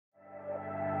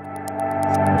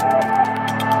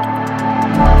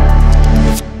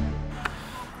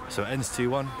So it ends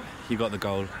 2-1. You got the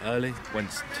goal early, went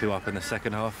 2 up in the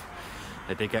second half.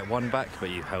 They did get 1 back, but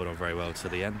you held on very well to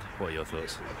the end. What are your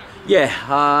thoughts?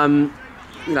 Yeah,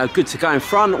 you know, good to go in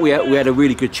front. We had a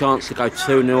really good chance to go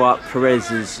 2-0 up. Perez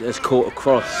has caught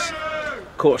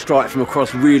a strike from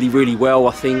across really, really well.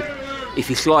 I think if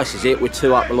he slices it, we're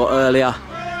 2 up a lot earlier.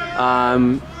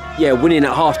 Yeah, winning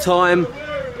at half time.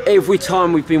 Every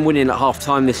time we've been winning at half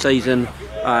time this season,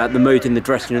 the mood in the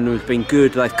dressing room has been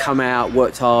good. They've come out,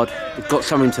 worked hard, they've got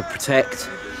something to protect.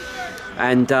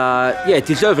 And yeah,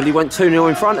 deservedly went 2-0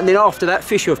 in front. And then after that,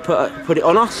 Fisher have put it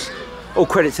on us. All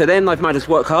credit to them, they've made us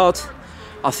work hard.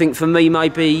 I think for me,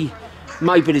 maybe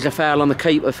there's a foul on the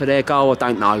keeper for their goal. I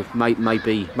don't know.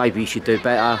 Maybe he should do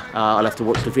better. I'll have to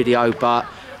watch the video. But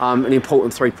an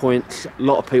important 3 points. A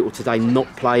lot of people today not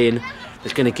playing.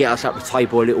 It's going to get us up the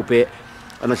table a little bit.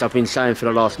 And as I've been saying for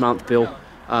the last month, Bill,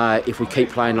 if we keep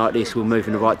playing like this, we'll move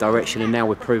in the right direction. And now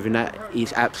we're proving that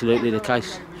is absolutely the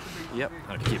case. Yep,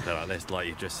 and keep playing like this, like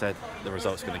you just said, the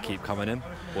results are going to keep coming in.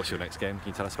 What's your next game? Can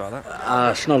you tell us about that?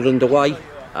 Snodland away.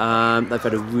 They've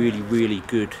had a really, really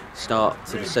good start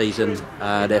to the season,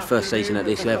 their first season at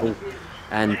this level,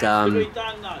 and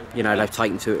you know, they've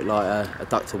taken to it like a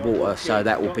duck to water, so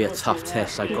that will be a tough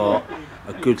test. They've got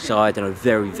a good side and a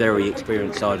very, very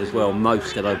experienced side as well.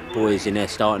 Most of the boys in their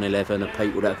starting 11 are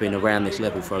people that have been around this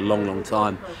level for a long, long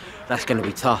time. That's going to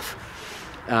be tough.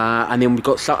 And then we've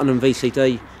got Sutton and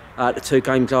VCD, the 2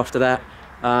 games after that.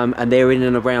 And they're in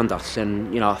and around us,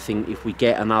 and you know, I think if we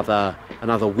get another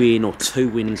win or 2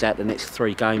 wins out the next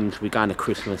 3 games, we're going to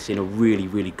Christmas in a really,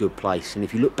 really good place. And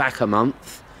if you look back a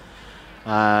month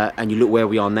and you look where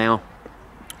we are now,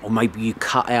 or maybe you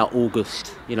cut out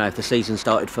August, you know, if the season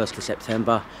started 1st of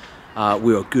September,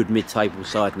 we're a good mid-table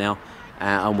side now,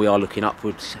 and we are looking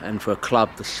upwards. And for a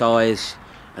club the size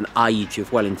and age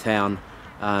of Welling Town,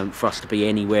 for us to be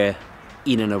anywhere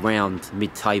in and around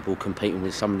mid-table competing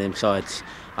with some of them sides,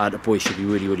 the boys should be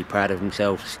really, really proud of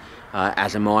themselves,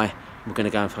 as am I. We're going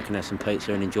to go and fucking have some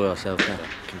pizza and enjoy ourselves now.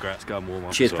 Congrats, go and warm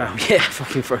up. Cheers, as well. pal. Yeah,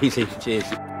 fucking freezing. Cheers.